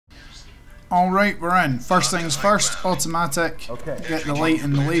Alright, we're in. First things first, automatic. Get the light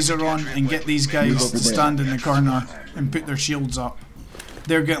and the laser on and get these guys to stand in the corner and put their shields up.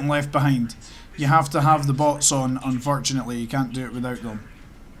 They're getting left behind. You have to have the bots on, unfortunately. You can't do it without them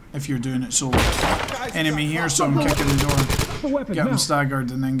if you're doing it solo. Enemy here, so I'm kicking the door. Get him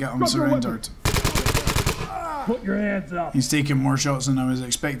staggered and then get him surrendered. Put your hands up. He's taking more shots than I was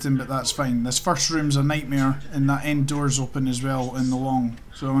expecting, but that's fine. This first room's a nightmare, and that end door's open as well in the long.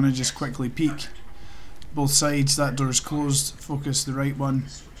 So I want to just quickly peek. Both sides, that door's closed. Focus the right one.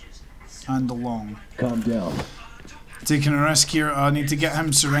 And the long. Calm down. Taking a risk here. I need to get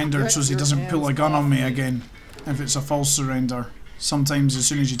him surrendered so he doesn't pull a gun on me again if it's a false surrender. Sometimes as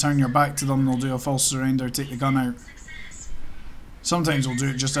soon as you turn your back to them, they'll do a false surrender, take the gun out. Sometimes they'll do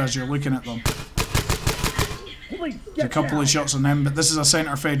it just as you're looking at them. There's a couple of shots on them, but this is a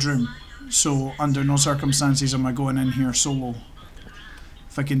centre fed room, so under no circumstances am I going in here solo.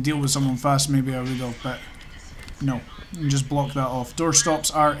 If I can deal with someone fast, maybe I would have, but no. And just block that off. Door stops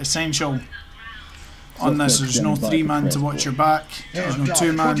are essential on this. There's no 3-man to watch your back. There's no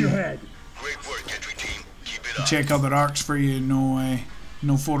 2-man. Check other arcs for you.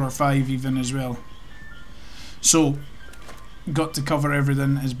 No 4 or 5 even as well. So got to cover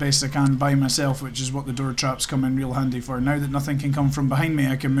everything as best I can by myself, which is what the door traps come in real handy for. Now that nothing can come from behind me,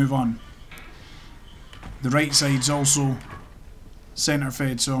 I can move on. The right side's also centre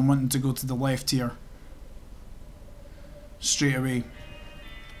fed, so I'm wanting to go to the left here straight away.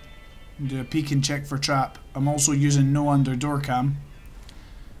 Do a peek and check for trap. I'm also using no under door cam.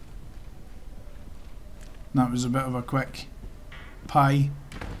 That was a bit of a quick pie.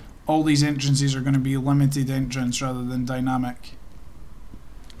 All these entrances are going to be limited entrance rather than dynamic.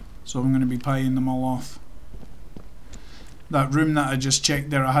 So I'm going to be pieing them all off. That room that I just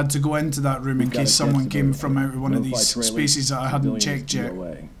checked there, I had to go into that room in case someone came from out of one of these spaces that I hadn't checked yet.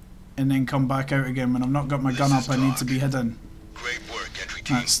 And then come back out again. When I've not got my gun up, I need to be hidden.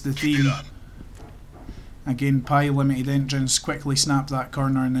 That's the theme. Again, pie, limited entrance, quickly snap that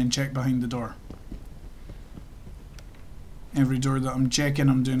corner and then check behind the door. Every door that I'm checking,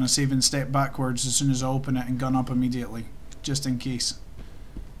 I'm doing a save and step backwards as soon as I open it and gun up immediately, just in case.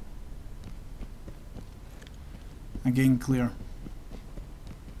 Again, clear.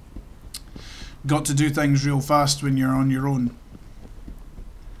 Got to do things real fast when you're on your own.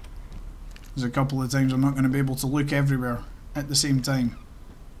 There's a couple of times I'm not going to be able to look everywhere at the same time.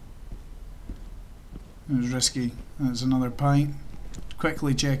 It was risky. That's another pint.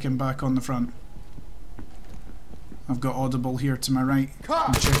 Quickly checking back on the front. I've got audible here to my right.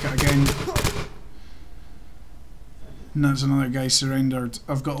 I'll check it again. And that's another guy surrendered.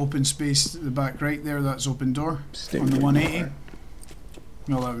 I've got open space at the back right there. That's open door on the 180.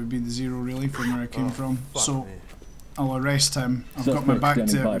 Well, that would be the 0 really from where I came from. So I'll arrest him. I've got my back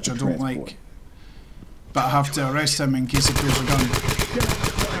to it, which I don't like. But I have to arrest him in case he pulls a gun.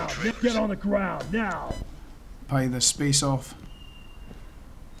 Get on the ground now. Pie this space off.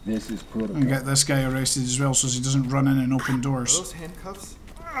 This is protocol. And get this guy arrested as well so he doesn't run in and open doors. Those handcuffs?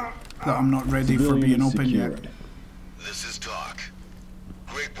 That I'm not ready for being open yet. This is talk.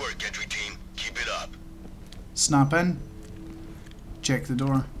 Great work, entry team. Keep it up. Snap in. Check the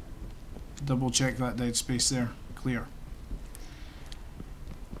door. Double check that dead space there. Clear.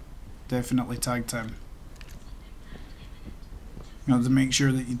 Definitely tagged him. You have to make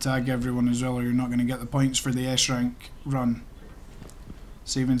sure that you tag everyone as well or you're not going to get the points for the S rank run.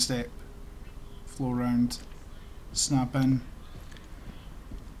 Save and step. Flow round. Snap in.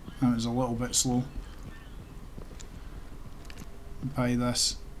 That was a little bit slow. Pie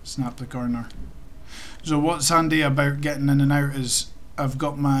this. Snap the corner. So what's handy about getting in and out is I've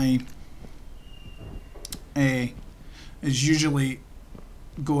got my is usually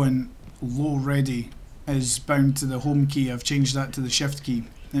going low ready is bound to the home key. I've changed that to the shift key.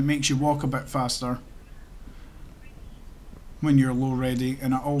 It makes you walk a bit faster when you're low ready,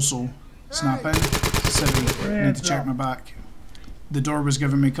 and it also snap in. City. I need to check my back. The door was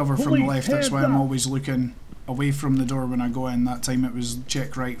giving me cover from the left, that's why I'm always looking away from the door when I go in. That time it was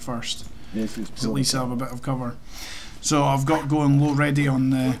check right first. So at least I have a bit of cover. So I've got going low ready on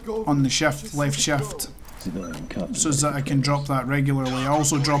the shift, left shift, so that I can drop that regularly. I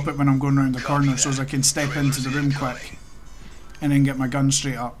also drop it when I'm going around the corner so as I can step into the room quick and then get my gun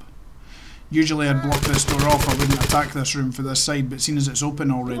straight up. Usually I'd block this door off, I wouldn't attack this room for this side, but seeing as it's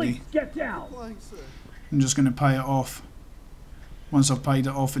open already, I'm just going to pie it off. Once I've pied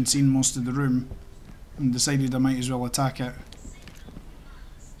it off and seen most of the room, and decided I might as well attack it.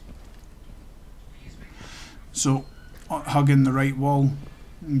 So, hugging the right wall,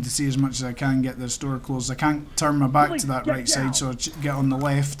 and to see as much as I can get this door closed. I can't turn my back to that right side, so I get on the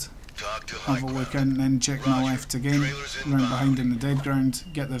left Talk to high have a ground. look in, and then check my Roger. left again, Trailers round inbound. behind in the dead ground,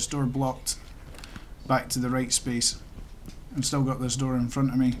 get this door blocked, back to the right space. I've still got this door in front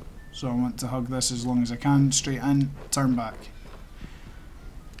of me, so I want to hug this as long as I can, straight in, turn back.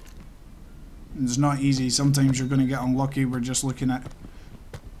 It's not easy, sometimes you're going to get unlucky. We're just looking at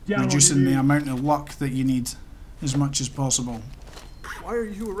Down on reducing your the knees. amount of luck that you need as much as possible. Why are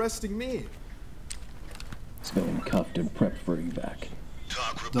you arresting me? It's been cuffed and prepped for evac.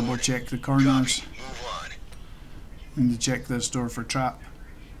 Talk Double reporting. check the corners, Copy. Move on. and to check this door for trap.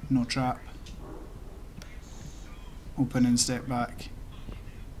 No trap. Open and step back.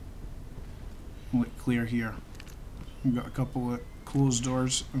 Look clear here. We've got a couple of closed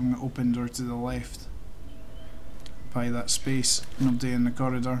doors and an open door to the left. By that space, nobody in the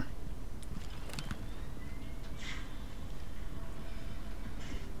corridor.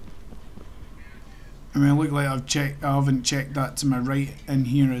 I mean, it looked like I haven't checked that to my right in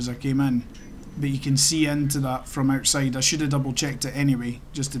here as I came in, but you can see into that from outside. I should have double checked it anyway,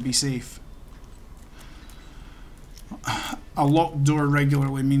 just to be safe. A locked door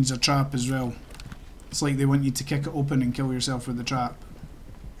regularly means a trap as well. It's like they want you to kick it open and kill yourself with the trap.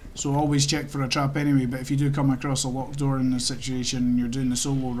 So always check for a trap anyway, but if you do come across a locked door in this situation and you're doing the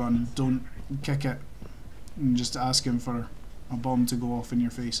solo run, don't kick it and just ask him for a bomb to go off in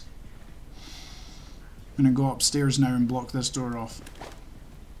your face. I'm going to go upstairs now and block this door off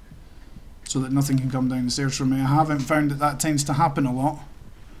so that nothing can come down the stairs from me. I haven't found that that tends to happen a lot,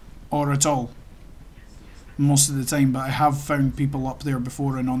 or at all, most of the time, but I have found people up there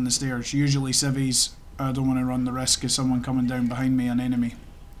before and on the stairs. Usually civvies. I don't want to run the risk of someone coming down behind me, an enemy,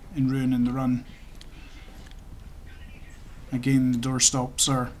 and ruining the run. Again, the door stops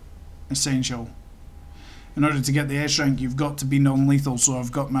are essential. In order to get the S rank, you've got to be non-lethal, so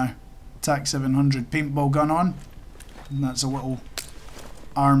I've got my TAC 700 paintball gun on, and that's a little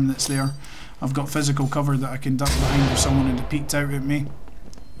arm that's there. I've got physical cover that I can duck behind if someone had peeked out at me,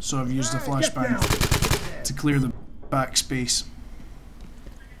 so I've used a flashbang to clear the back space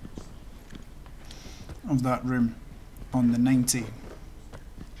of that room on the 90.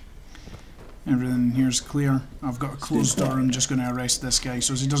 Everything here's clear. I've got a closed door. I'm just going to arrest this guy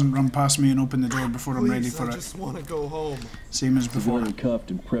so he doesn't run past me and open the door before I'm ready for I it. just want to go home. Same as before. Civilian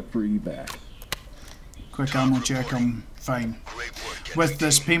cuffed and prepped for evac. Quick ammo check, I'm fine. Great work. With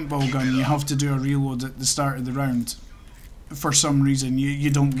this paintball gun, you have to do a reload at the start of the round. For some reason, you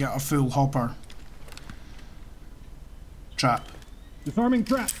don't get a full hopper. Trap. Disarming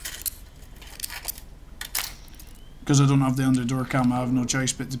trap. Because I don't have the under door cam, I have no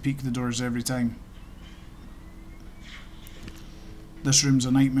choice but to peek the doors every time. This room's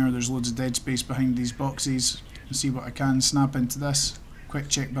a nightmare. There's loads of dead space behind these boxes. I'll see what I can. Snap into this. Quick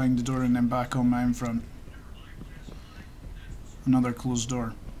check behind the door and then back on my in front. Another closed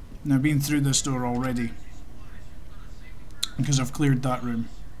door. Now I've been through this door already because I've cleared that room.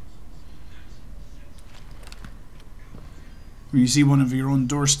 When you see one of your own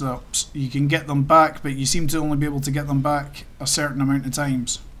doorsteps, you can get them back, but you seem to only be able to get them back a certain amount of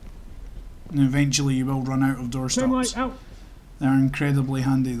times. And eventually you will run out of doorstops. Sunlight out. They're incredibly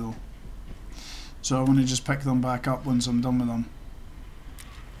handy though. So I want to just pick them back up once I'm done with them.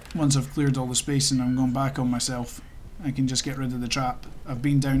 Once I've cleared all the space and I'm going back on myself, I can just get rid of the trap. I've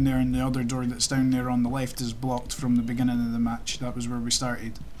been down there and the other door that's down there on the left is blocked from the beginning of the match. That was where we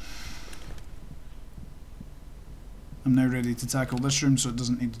started. I'm now ready to tackle this room so it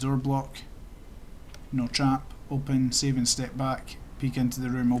doesn't need the door block. No trap, open, save and step back, peek into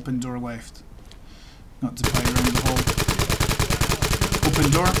the room, open door left. Not to pie around the hall.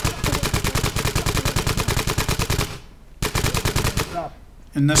 Open door.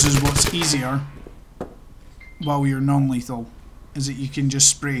 And this is what's easier while you're non-lethal, is that you can just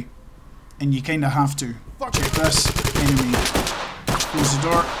spray. And you kinda have to. Check this, enemy. Close the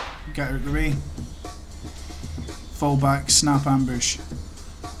door, get out of the way. Fall back, snap ambush.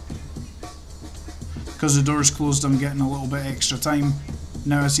 Because the door's closed, I'm getting a little bit extra time.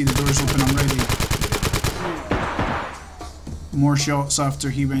 Now I see the door's open, I'm ready. More shots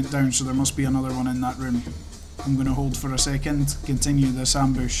after he went down, so there must be another one in that room. I'm going to hold for a second, continue this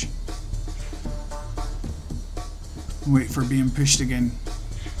ambush. Wait for being pushed again.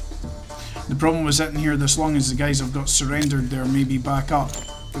 The problem with sitting here this long is the guys have got surrendered there, maybe back up.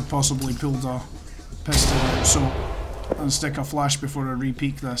 Could possibly pulled a pistol out, so I'll stick a flash before I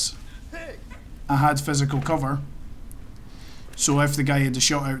re-peek this. I had physical cover, so if the guy had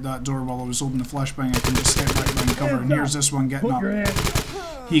shot out that door while I was holding the flashbang, I can just step back behind cover. And here's this one getting up.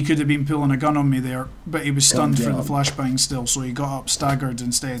 He could have been pulling a gun on me there, but he was stunned for the flashbang still, so he got up staggered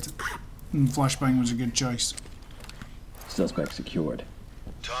instead. And flashbang was a good choice. Suspect secured.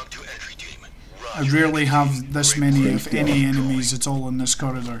 Talk to entry team. I rarely have this many, if any, enemies at all in this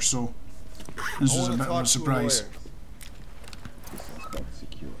corridor, so this was a bit of a surprise.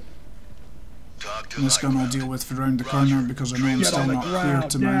 And this gun I'll deal with for round the corner because I know I'm still not clear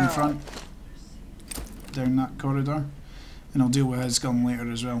to my own front. Down that corridor. And I'll deal with his gun later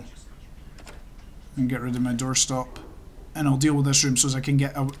as well. And get rid of my doorstop. And I'll deal with this room so as I can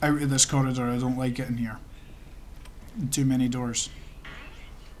get out of this corridor. I don't like it in here. Too many doors.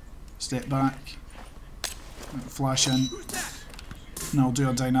 Step back. Flash in. And I'll do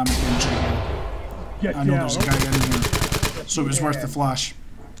a dynamic entry here. I know there's a guy in here. So it was worth the flash.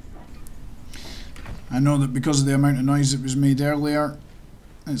 I know that because of the amount of noise that was made earlier,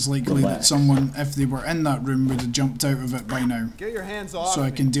 it's likely that someone, if they were in that room, would have jumped out of it by now. Get your hands off so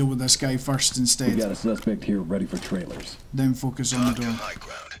I can deal with this guy first instead. We got a suspect here ready for trailers. Then focus on the door. High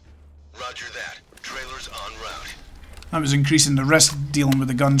ground. Roger that. Trailers en route. I was increasing the risk dealing with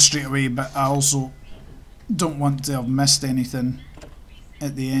the gun straight away, but I also don't want to have missed anything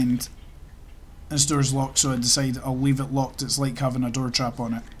at the end. This door's locked, so I decide I'll leave it locked. It's like having a door trap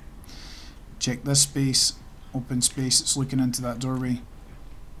on it. Check this space, open space, it's looking into that doorway.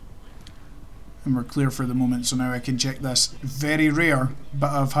 And we're clear for the moment, so now I can check this. Very rare,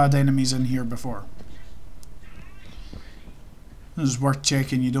 but I've had enemies in here before. This is worth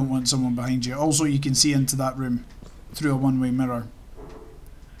checking, you don't want someone behind you. Also, you can see into that room through a one-way mirror.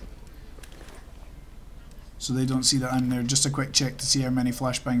 So they don't see that in there. Just a quick check to see how many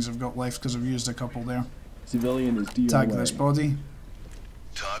flashbangs I've got left, because I've used a couple there. Civilian is DOA. Tag this body.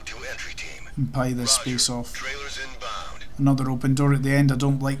 Talk to entry team. And pie this space off. Trailers inbound. Another open door at the end, I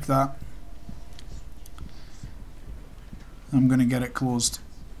don't like that. I'm going to get it closed.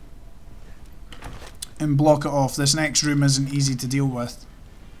 And block it off. This next room isn't easy to deal with.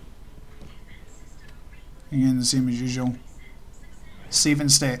 Again, the same as usual. Save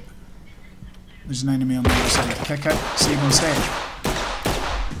and step. There's an enemy on the other side. Kick it, save and step.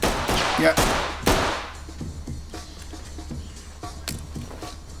 Yep.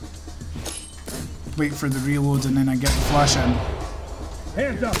 Wait for the reload and then I get the flash in.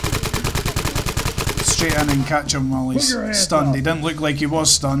 Hands up! Straight in and catch him while he's stunned. He didn't look like he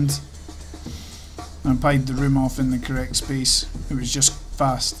was stunned. I pied the room off in the correct space. It was just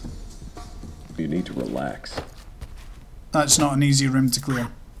fast. You need to relax. That's not an easy room to clear.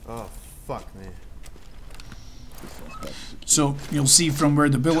 Oh, fuck me. So you'll see from where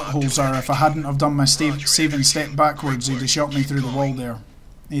the bullet holes are, if I hadn't have done my save and step backwards, he'd have shot me through the wall there.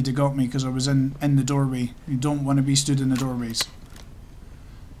 He'd have got me because I was in the doorway. You don't want to be stood in the doorways.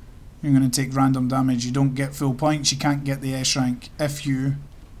 You're going to take random damage. You don't get full points. You can't get the S rank if you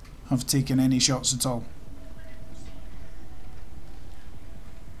have taken any shots at all.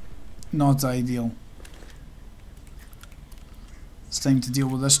 Not ideal. It's time to deal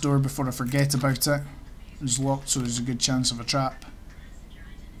with this door before I forget about it. It's locked, so there's a good chance of a trap.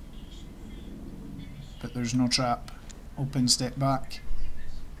 But there's no trap. Open, step back.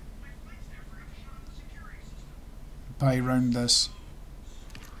 Pie round this.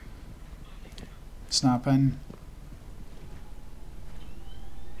 Snap in.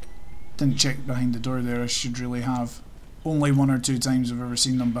 Didn't check behind the door there, I should really have. Only 1 or 2 times I've ever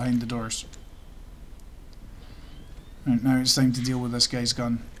seen them behind the doors. Right, now it's time to deal with this guy's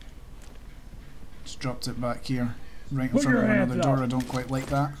gun. Just dropped it back here, right in front of another door. I don't quite like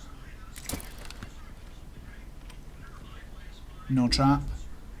that. No trap.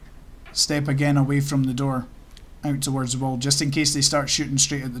 Step again away from the door, out towards the wall, just in case they start shooting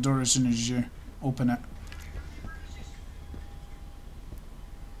straight at the door as soon as you open it.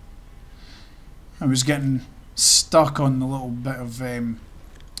 I was getting stuck on the little bit of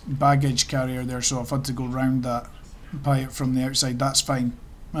baggage carrier there, so I've had to go round that and pie it from the outside. That's fine.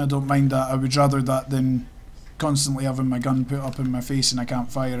 I don't mind that. I would rather that than constantly having my gun put up in my face and I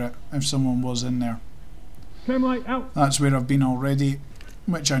can't fire it if someone was in there. Cam light out. That's where I've been already,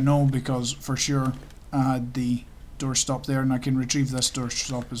 which I know because for sure I had the door stop there, and I can retrieve this door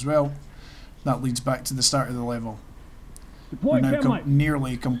stop as well. That leads back to the start of the level. We're now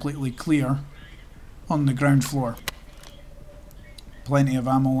nearly completely clear on the ground floor. Plenty of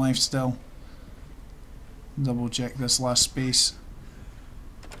ammo left still. Double check this last space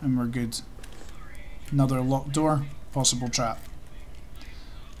and we're good. Another locked door, possible trap.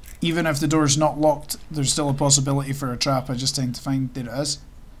 Even if the door's not locked, there's still a possibility for a trap. I just tend to find that it is.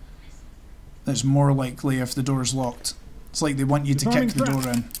 It's more likely if the door's locked. It's like they want you to kick the door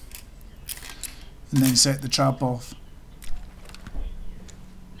in and then set the trap off.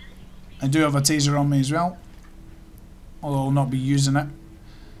 I do have a taser on me as well, although I'll not be using it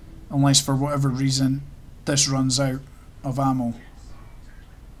unless for whatever reason this runs out of ammo.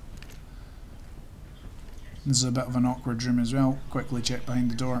 This is a bit of an awkward room as well. Quickly check behind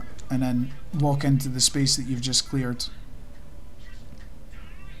the door and then walk into the space that you've just cleared.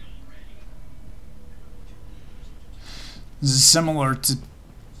 This is similar to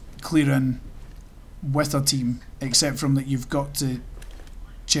clearing with a team, except from that you've got to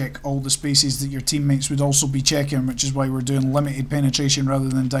check all the spaces that your teammates would also be checking, which is why we're doing limited penetration rather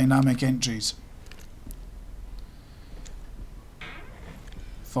than dynamic entries.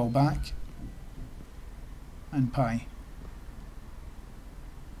 Fall back and pie.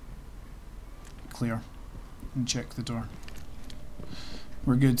 Clear. And check the door.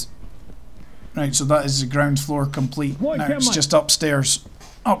 We're good. Right, so that is the ground floor complete. Now it's just upstairs.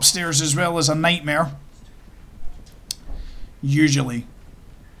 Upstairs as well as a nightmare. Usually.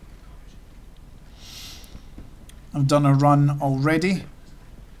 I've done a run already. It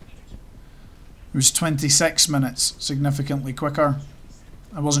was 26 minutes, significantly quicker.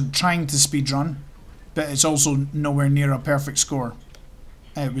 I wasn't trying to speedrun, but it's also nowhere near a perfect score.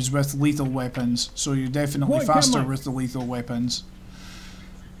 It was with lethal weapons, so you're definitely faster with the lethal weapons.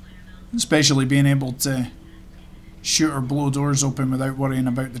 Especially being able to shoot or blow doors open without worrying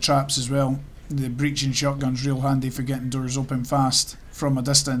about the traps as well. The breaching shotgun's real handy for getting doors open fast from a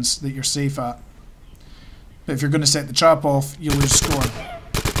distance that you're safe at. But if you're going to set the trap off, you lose score.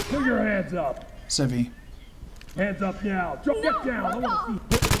 Put your hands up. Civvy. Hands up now. Get down. I want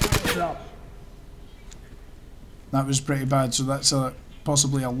to see hands up. That was pretty bad, so that's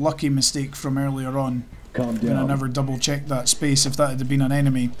possibly a lucky mistake from earlier on. Calm When I down. never double checked that space. If that had been an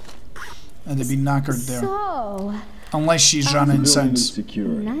enemy, I'd have been knackered there. So, Unless she's ran in Building is since.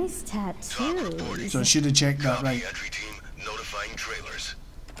 secured. nice tattoos. So I should have checked that Copy, right. entry team. Notifying trailers.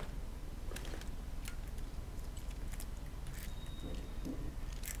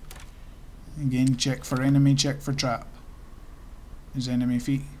 Again, check for enemy, check for trap. There's enemy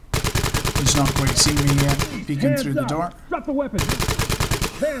feet. He's not quite seen me yet, peeking Hands through the up. door. Drop the weapon.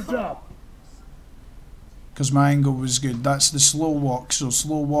 Hands up. Because my angle was good. That's the slow walk, so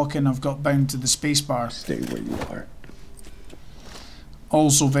slow walking I've got bound to the spacebar. Stay where you are.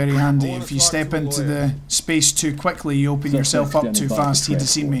 Also very handy. wanna If you talk step to a into lawyer. the space too quickly, you open Suspect yourself up standing too by fast, for he'd have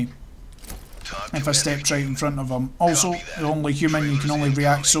seen me. Talk If to I stepped entry right team. in front of him. Also, the only human, you can only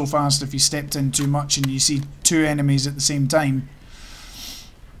react so fast if you stepped in too much and you see two enemies at the same time.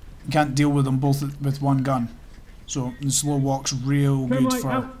 You can't deal with them both with one gun. So the slow walk's real good Thermite for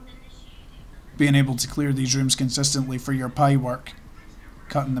out. being able to clear these rooms consistently for your pie work.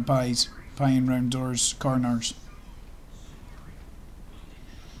 Cutting the pies, pieing round doors, corners.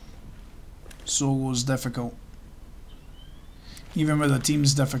 Solo's difficult. Even with a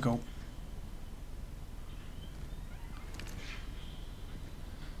team's difficult.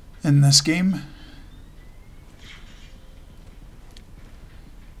 In this game,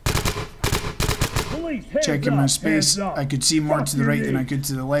 Police, hands checking up. my space, Hands up. I could see more Drop to the your right than I knee. could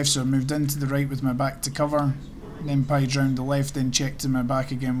to the left, so I moved into the right with my back to cover, then pied round the left, then checked to my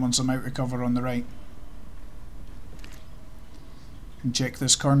back again once I'm out of cover on the right. And check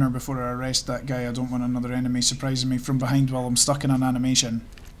this corner before I arrest that guy. I don't want another enemy surprising me from behind while I'm stuck in an animation.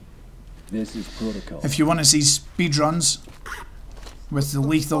 This is protocol. If you want to see speedruns with the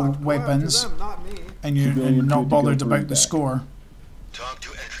lethal Fuck, go after weapons them, not me. and you're Civilian not good to go bothered through about the that. score, Talk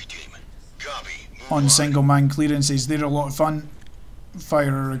to entry team. Copy. Move on single man clearances, they're a lot of fun.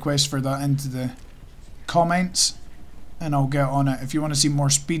 Fire a request for that into the comments and I'll get on it. If you want to see more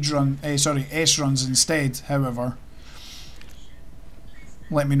S runs instead, however,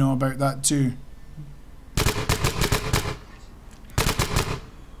 let me know about that too.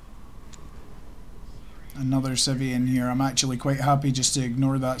 Another civvy in here. I'm actually quite happy just to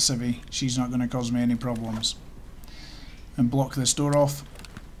ignore that civvy. She's not going to cause me any problems. And block this door off.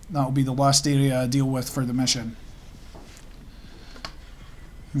 That'll be the last area I deal with for the mission.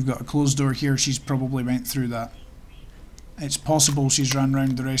 We've got a closed door here. She's probably went through that. It's possible she's ran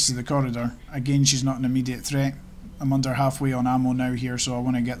round the rest of the corridor. Again, she's not an immediate threat. I'm under halfway on ammo now here, so I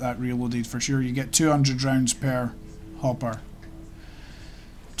want to get that reloaded for sure. You get 200 rounds per hopper.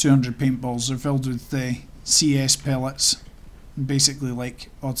 200 paintballs. They're filled with the CS pellets. Basically like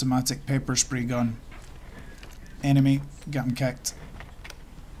automatic pepper spray gun. Enemy, get him kicked.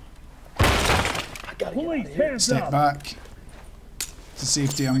 Police, hands Step up. back. To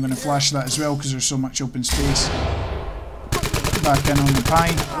safety, I'm going to flash that as well because there's so much open space. Back in on the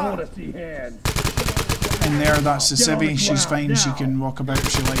pie. I want to see hands. In there, that's the Get on the civvy. She's ground fine. She now. can walk about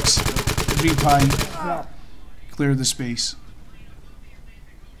if she likes. Repie. Up. Clear the space.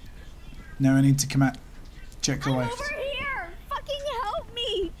 Now I need to commit. Check the I'm left. over here! Fucking help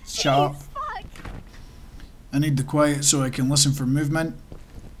me! Shut up. Jeez, fuck. I need the quiet so I can listen for movement.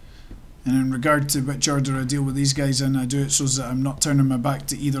 And in regard to which order I deal with these guys in, I do it so that I'm not turning my back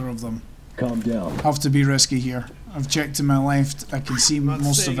to either of them. Calm down. Have to be risky here. I've checked to my left, I can see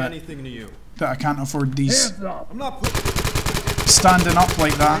most of it, anything to you. but I can't afford these Hands up. I'm not putting. standing up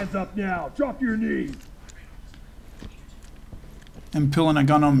like that Hands up now. Drop your knees. and pulling a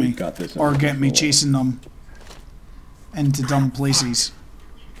gun on me, We've got this or under get me control. chasing them into dumb places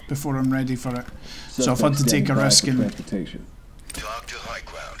before I'm ready for it. So I've had to take a risk and Transportation. Talk to high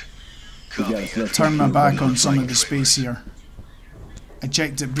ground. We got a Copy. suspect turn my in back front on some of the space here. I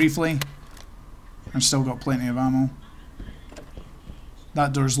checked it briefly. I've still got plenty of ammo.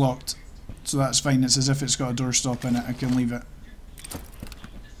 That door's locked, so that's fine. It's as if it's got a doorstop in it. I can leave it.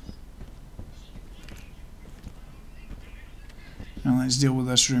 Now let's deal with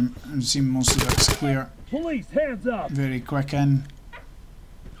this room. I've seen most of it's clear. Police, hands up. Very quick in.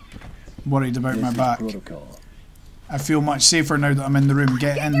 Worried about This my is back. protocol. I feel much safer now that I'm in the room.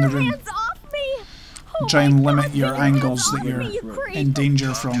 Get in the room. Hands off me! Oh Try and my limit God, your get your hands angles off that you're me, you creep. in danger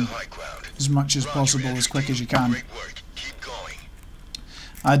Talk to from high ground. as much as Roger, possible, entry as quick team. as you can. Great work. Keep going.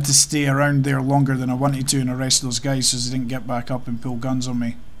 I had to stay around there longer than I wanted to and arrest those guys so they didn't get back up and pull guns on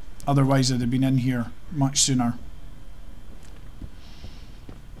me. Otherwise I'd have been in here much sooner.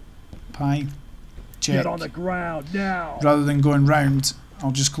 Pie. Check. Get on the ground now. Rather than going round,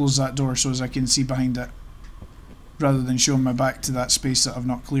 I'll just close that door so as I can see behind it. Rather than showing my back to that space that I've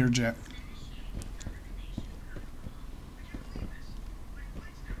not cleared yet.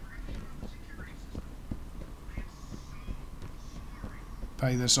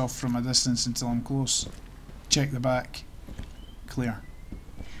 Pie this off from a distance until I'm close. Check the back. Clear.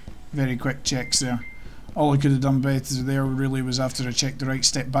 Very quick checks there. All I could have done better there really was after I checked the right,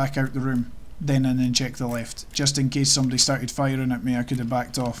 step back out the room, then in and check the left. Just in case somebody started firing at me, I could have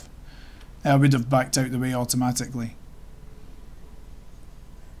backed off. I would have backed out the way automatically.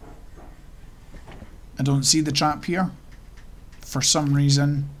 I don't see the trap here. For some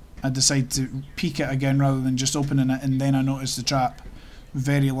reason, I decide to peek it again rather than just opening it, and then I notice the trap.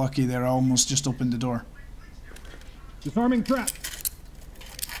 Very lucky there, I almost just opened the door. Disarming trap.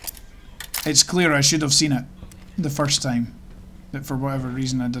 It's clear I should have seen it the first time, but for whatever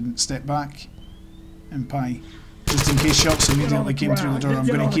reason I didn't step back and pie. Just in case shots immediately came through the door, I'm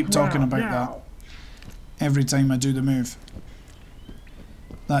going to keep talking about that every time I do the move.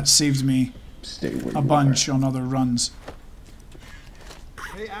 That saved me Stay where a you bunch are. on other runs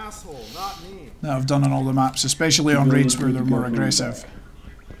Hey, asshole, not me. that I've done on all the maps, especially on raids where they're more aggressive.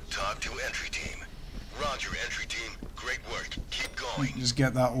 Talk to entry team. Roger, entry team. Great work. Keep going. Just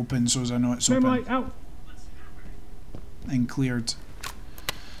get that open so as I know it's Trim open light out. and cleared.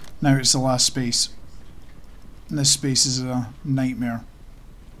 Now it's the last space. This space is a nightmare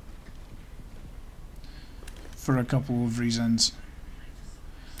for a couple of reasons.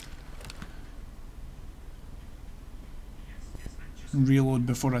 Reload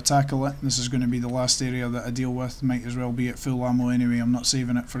before I tackle it. This is going to be the last area that I deal with. Might as well be at full ammo anyway. I'm not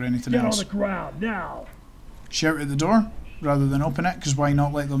saving it for anything Get on else. the ground now. Shout at the door rather than open it, because why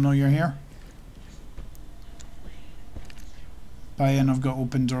not let them know you're here? By in, I've got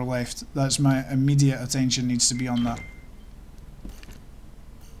open door left. That's my immediate attention needs to be on that.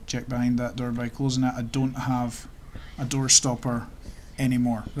 Check behind that door by closing it. I don't have a door stopper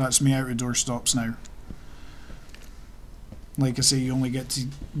anymore. That's me out of door stops now. Like I say, you only get to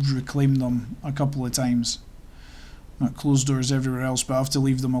reclaim them a couple of times. Not closed doors everywhere else, but I have to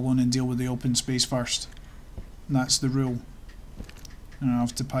leave them alone and deal with the open space first. And that's the rule. And I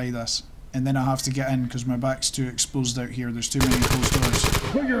have to pie this. And then I have to get in because my back's too exposed out here. There's too many closed doors.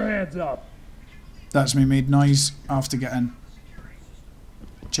 Put your hands up. That's me made noise. I have to get in.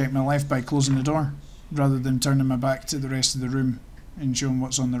 Check my left by closing the door. Rather than turning my back to the rest of the room and showing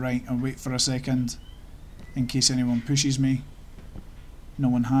what's on the right. I'll wait for a second in case anyone pushes me. No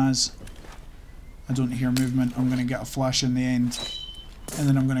one has. I don't hear movement. I'm going to get a flash in the end. And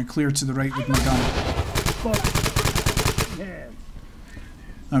then I'm going to clear to the right with my gun. Fuck. Hands.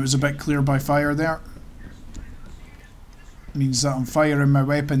 That was a bit clear by fire there. Means that I'm firing my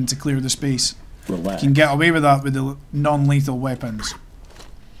weapon to clear the space. Relax. Can get away with that with the non-lethal weapons.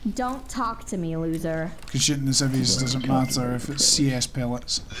 Don't talk to me, loser. Because shooting the civvies doesn't matter if it's CS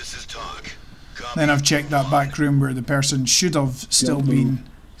pellets. This is talk. Copy. Then I've checked that back room where the person should have still Don't been move.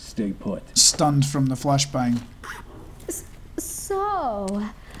 Stay put. stunned from the flashbang. So,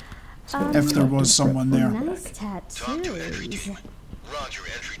 If there was someone there. nice Talk to entry tattoos. team. Roger,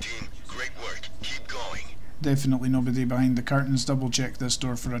 entry team. Great work. Keep going. Definitely nobody behind the curtains. Double check this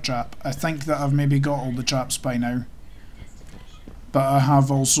door for a trap. I think that I've maybe got all the traps by now. But I have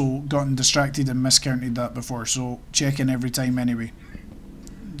also gotten distracted and miscounted that before, so checking every time anyway.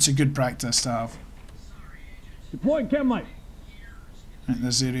 It's a good practice to have. Deploying chem light. Right,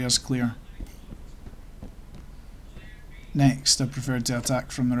 this area is clear. Next, I prefer to attack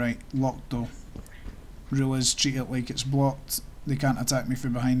from the right. Locked though. Rule is treat it like it's blocked. They can't attack me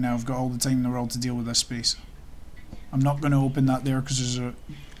from behind now. I've got all the time in the world to deal with this space. I'm not going to open that there because there's a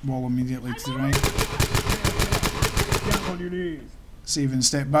wall immediately to the right. Down on your knees. Save and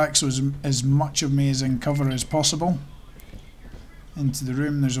step back so as much of me is in cover as possible. Into the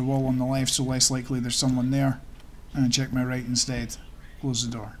room. There's a wall on the left, so less likely there's someone there. And I check my right instead. Close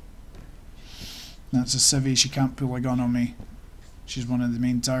the door. That's a civvy. She can't pull a gun on me. She's one of the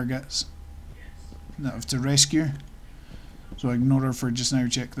main targets that I have to rescue. So I ignore her for just now.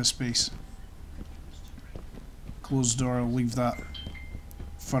 Check this space. Close the door. I'll leave that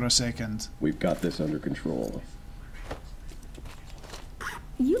for a second. We've got this under control.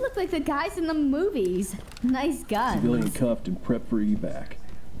 You look like the guys in the movies. Nice guns. Civilian cuffed and prepped for evac.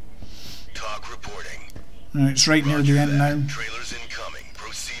 Talk reporting. Right, it's right near the end now. Trailers incoming.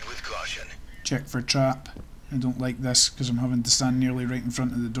 Proceed with caution. Check for trap. I don't like this because I'm having to stand nearly right in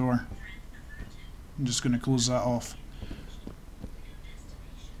front of the door. I'm just going to close that off.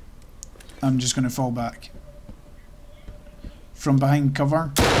 I'm just going to fall back. From behind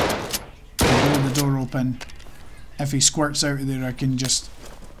cover, I'll blow the door open. If he squirts out of there, I can just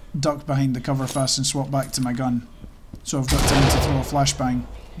duck behind the cover fast and swap back to my gun. So I've got time to throw a flashbang,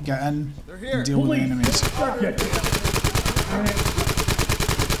 get in, and deal with the enemies.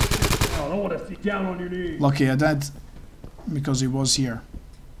 I don't want to see down on your knees. Lucky I did, because he was here.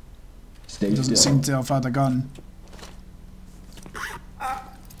 Stay He doesn't still. seem to have had a gun.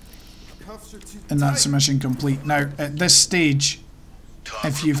 Cuffs are too And that's the tight. mission complete. Now, at this stage, Talk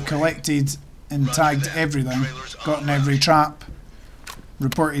if you've reporting. collected and tagged everything, gotten every trap,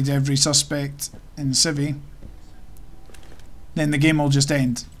 reported every suspect in civvy, then the game will just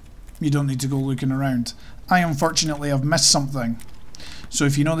end. You don't need to go looking around. I unfortunately have missed something. So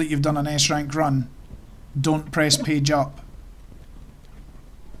if you know that you've done an S rank run, don't press page up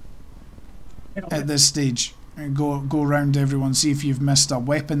at this stage. And go around everyone, see if you've missed a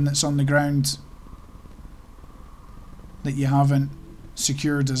weapon that's on the ground that you haven't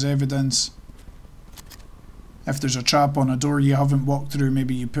secured as evidence. If there's a trap on a door you haven't walked through,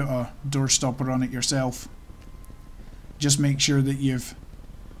 maybe you put a door stopper on it yourself. Just make sure that you've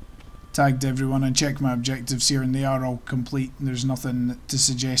tagged everyone and check my objectives here, and they are all complete. There's nothing to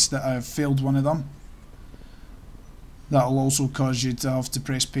suggest that I've failed one of them. That'll also cause you to have to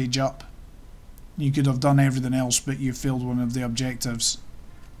press page up. You could have done everything else, but you failed one of the objectives,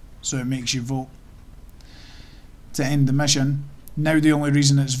 so it makes you vote to end the mission. Now the only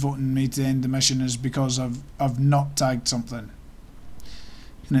reason it's voting me to end the mission is because I've not tagged something,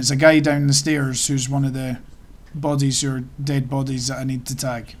 and it's a guy down the stairs who's one of the bodies or dead bodies that I need to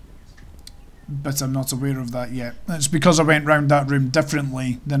tag, but I'm not aware of that yet. It's because I went round that room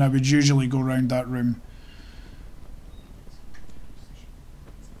differently than I would usually go round that room.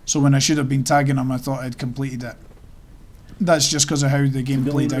 So when I should have been tagging him, I thought I'd completed it. That's just because of how the game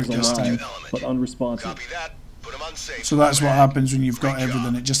played out Civilian is this time. alive, but unresponsive. Copy that. Put 'em on safe. So that's what happens when you've got Great job.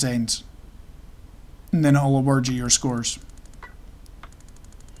 everything, it just ends. And then it'll award you your scores.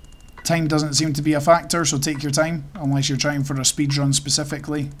 Time doesn't seem to be a factor, so take your time, unless you're trying for a speed run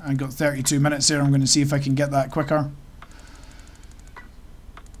specifically. I got 32 minutes there, I'm going to see if I can get that quicker.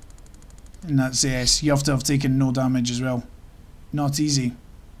 And that's yes, you have to have taken no damage as well. Not easy.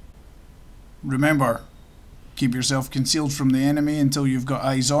 Remember, keep yourself concealed from the enemy until you've got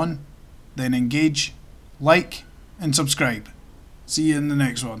eyes on, then engage, like, and subscribe. See you in the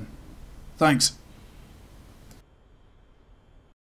next one. Thanks.